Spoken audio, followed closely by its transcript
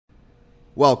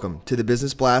Welcome to the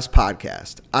Business Blast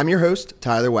podcast. I'm your host,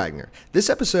 Tyler Wagner. This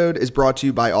episode is brought to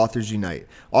you by Authors Unite.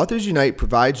 Authors Unite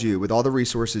provides you with all the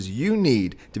resources you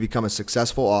need to become a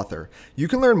successful author. You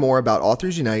can learn more about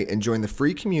Authors Unite and join the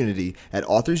free community at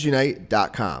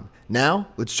authorsunite.com. Now,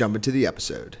 let's jump into the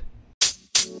episode.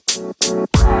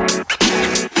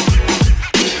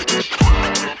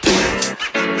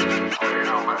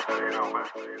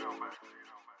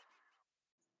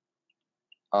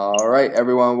 All right,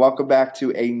 everyone. Welcome back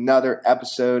to another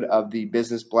episode of the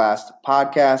Business Blast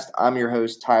podcast. I'm your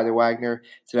host, Tyler Wagner.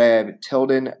 Today I have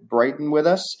Tilden Brighton with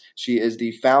us. She is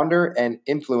the founder and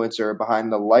influencer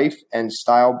behind the life and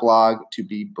style blog To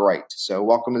Be Bright. So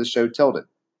welcome to the show, Tilden.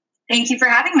 Thank you for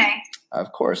having me.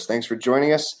 Of course. Thanks for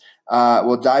joining us.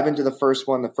 We'll dive into the first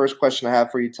one. The first question I have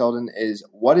for you, Tilden, is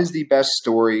what is the best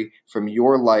story from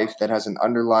your life that has an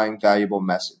underlying valuable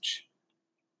message?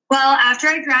 Well, after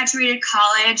I graduated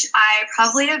college, I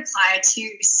probably applied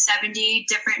to 70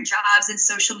 different jobs in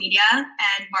social media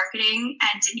and marketing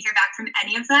and didn't hear back from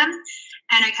any of them.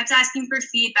 And I kept asking for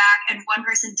feedback, and one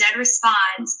person did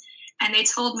respond. And they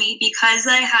told me because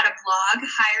I had a blog,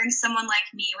 hiring someone like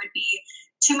me would be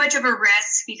too much of a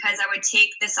risk because I would take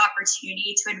this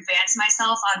opportunity to advance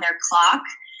myself on their clock.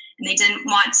 And they didn't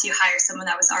want to hire someone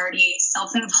that was already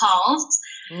self-involved.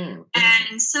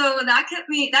 And so that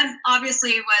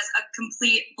obviously was a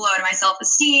complete blow to my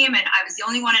self-esteem. And I was the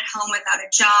only one at home without a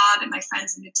job, and my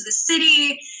friends moved to the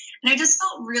city. And I just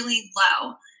felt really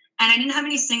low. And I didn't have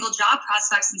any single job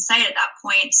prospects in sight at that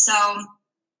point. So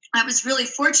I was really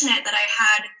fortunate that I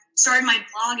had started my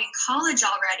blog in college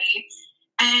already.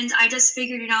 And I just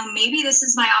figured, maybe this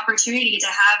is my opportunity to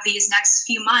have these next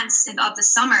few months of the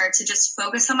summer to just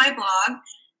focus on my blog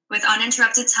with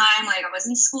uninterrupted time, like I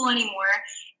wasn't in school anymore,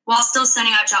 while still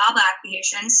sending out job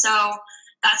applications. So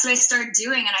that's what I started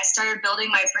doing. And I started building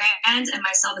my brand and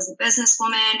myself as a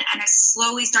businesswoman. And I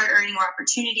slowly started earning more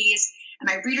opportunities, and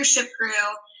my readership grew.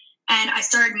 And I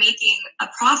started making a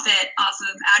profit off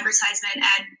of advertisement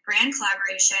and brand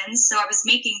collaborations. So I was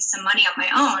making some money on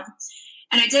my own.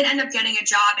 And I did end up getting a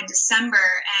job in December,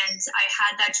 and I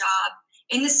had that job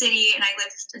in the city, and I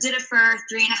did it for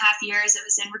 3.5 years. It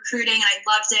was in recruiting, and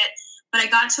I loved it. But I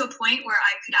got to a point where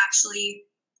I could actually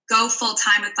go full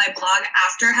time with my blog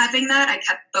after having that. I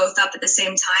kept both up at the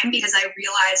same time because I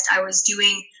realized I was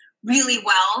doing really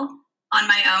well on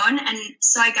my own. And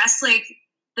so I guess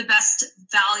the best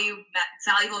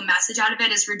valuable message out of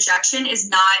it is rejection is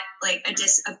not like a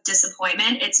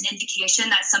disappointment. It's an indication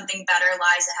that something better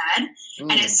lies ahead.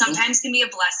 And it sometimes can be a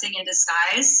blessing in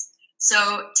disguise.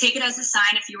 So take it as a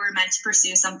sign if you were meant to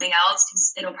pursue something else,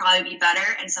 because it'll probably be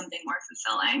better and something more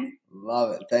fulfilling.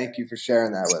 Love it. Thank you for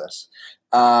sharing that with us.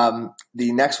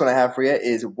 The next one I have for you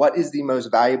is what is the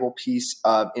most valuable piece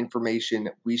of information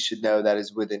we should know that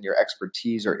is within your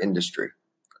expertise or industry?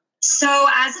 So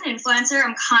as an influencer,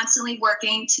 I'm constantly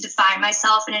working to define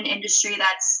myself in an industry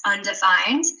that's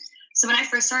undefined. So when I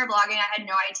first started blogging, I had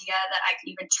no idea that I could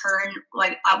even turn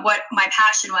what my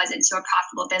passion was into a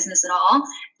profitable business at all,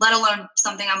 let alone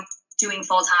something I'm doing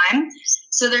full time.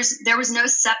 So there was no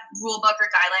set rule book or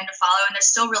guideline to follow, and there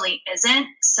still really isn't.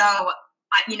 So,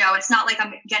 it's not like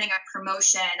I'm getting a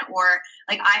promotion or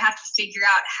like I have to figure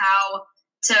out how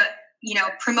to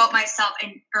promote myself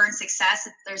and earn success.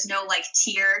 There's no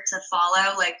tier to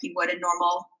follow like you would a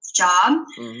normal job.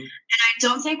 And I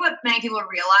don't think what many people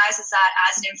realize is that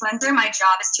as an influencer, my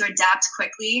job is to adapt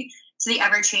quickly to the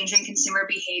ever-changing consumer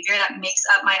behavior that makes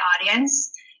up my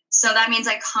audience. So that means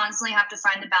I constantly have to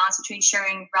find the balance between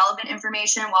sharing relevant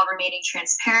information while remaining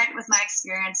transparent with my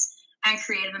experience and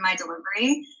creative in my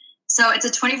delivery. So it's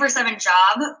a 24/7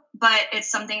 job, but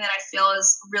it's something that I feel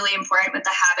is really important with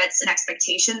the habits and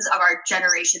expectations of our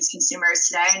generation's consumers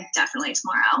today and definitely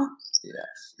tomorrow.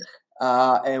 Yes.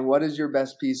 And what is your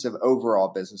best piece of overall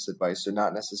business advice, so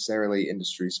not necessarily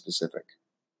industry specific?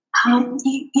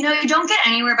 You don't get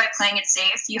anywhere by playing it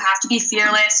safe. You have to be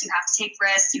fearless. You have to take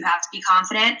risks. You have to be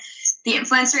confident. The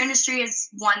influencer industry is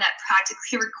one that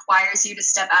practically requires you to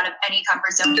step out of any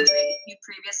comfort zone you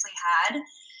previously had.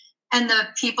 And the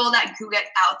people that who get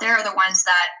out there are the ones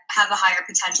that have a higher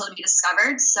potential to be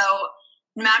discovered. So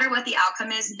no matter what the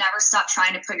outcome is, never stop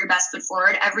trying to put your best foot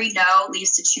forward. Every no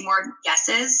leads to 2 more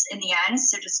yeses in the end.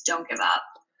 So just don't give up.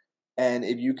 And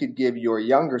if you could give your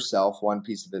younger self one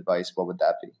piece of advice, what would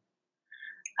that be?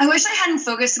 I wish I hadn't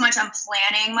focused so much on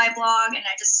planning my blog and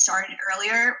I just started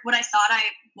earlier. What I thought I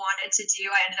wanted to do,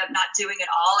 I ended up not doing at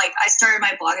all. I started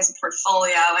my blog as a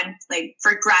portfolio and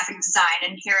for graphic design,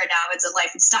 and here and now it's a life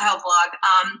and style blog.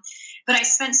 But I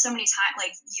spent so many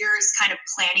years kind of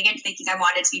planning it, thinking I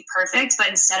wanted it to be perfect, but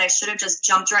instead I should have just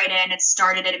jumped right in and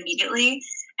started it immediately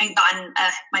and gotten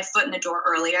my foot in the door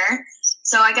earlier.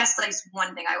 So I guess like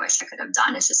one thing I wish I could have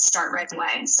done is just start right away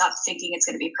and stop thinking it's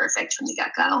going to be perfect from the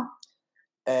get-go.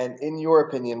 And in your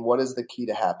opinion, what is the key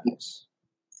to happiness?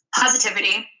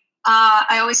 Positivity.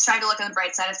 I always try to look on the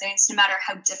bright side of things, no matter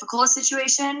how difficult a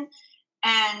situation.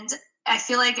 And I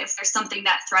feel like if there's something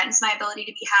that threatens my ability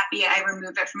to be happy, I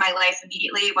remove it from my life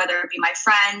immediately, whether it be my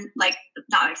friend, like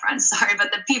not my friends, sorry,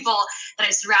 but the people that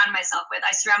I surround myself with.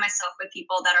 I surround myself with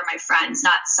people that are my friends,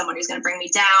 not someone who's going to bring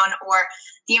me down, or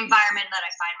the environment that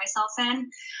I find myself in.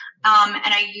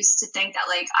 And I used to think that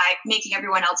like making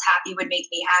everyone else happy would make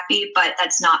me happy, but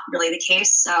that's not really the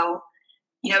case. So,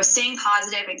 staying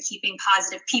positive and keeping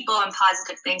positive people and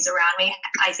positive things around me,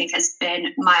 I think has been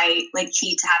my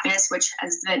key to happiness, which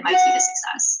has been my key to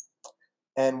success.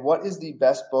 And what is the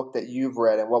best book that you've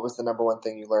read, and what was the number one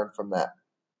thing you learned from that?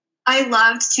 I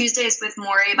loved Tuesdays with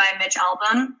Morrie by Mitch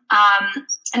Albom.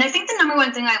 And I think the number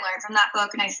one thing I learned from that book,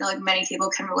 and I feel like many people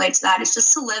can relate to that, is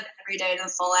just to live every day to the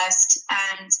fullest.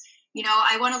 And,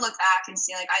 I want to look back and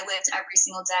see I lived every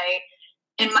single day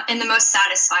in the most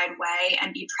satisfied way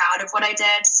and be proud of what I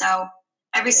did. So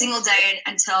every single day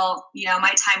until,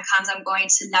 my time comes, I'm going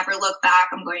to never look back.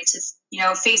 I'm going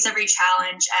to, face every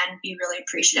challenge and be really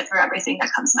appreciative for everything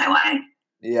that comes my way.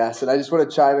 Yes, and I just want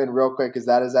to chime in real quick because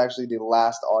that is actually the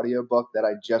last audiobook that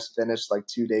I just finished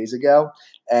 2 days ago.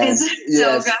 And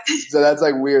yes, so that's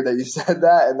weird that you said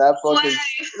that. And that book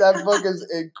is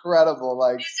incredible.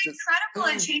 It's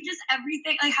incredible. It changes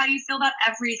everything, how you feel about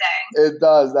everything. It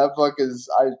does. That book is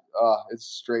it's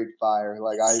straight fire.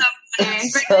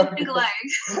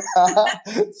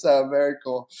 So very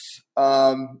cool.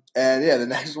 And yeah, the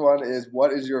next one is,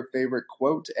 what is your favorite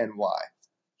quote and why?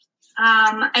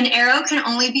 An arrow can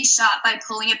only be shot by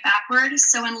pulling it backward.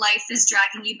 So when life is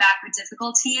dragging you back with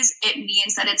difficulties, it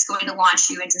means that it's going to launch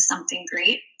you into something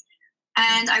great.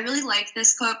 And I really like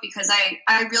this quote because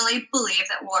I really believe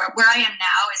that where I am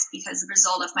now is because of the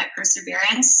result of my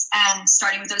perseverance and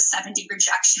starting with those 70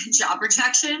 job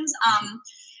rejections.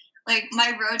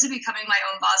 My road to becoming my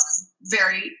own boss was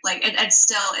very, it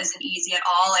still isn't easy at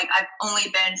all. I've only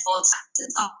been full-time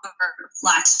since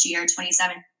last year,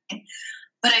 2017.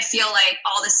 But I feel like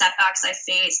all the setbacks I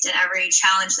faced and every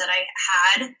challenge that I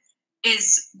had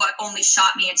is what only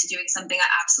shot me into doing something I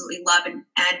absolutely love and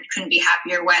couldn't be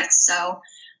happier with. So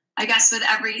I guess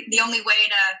the only way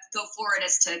to go forward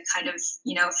is to kind of,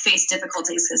 face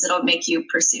difficulties because it'll make you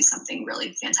pursue something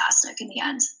really fantastic in the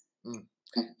end.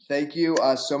 Thank you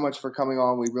so much for coming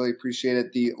on. We really appreciate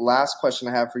it. The last question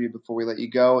I have for you before we let you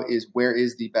go is, where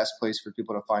is the best place for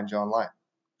people to find you online?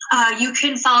 You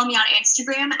can follow me on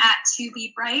Instagram at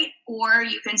tobebright, or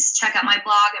you can check out my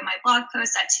blog and my blog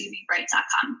post at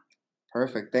tobebright.com.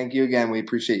 Perfect. Thank you again. We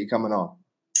appreciate you coming on.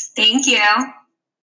 Thank you.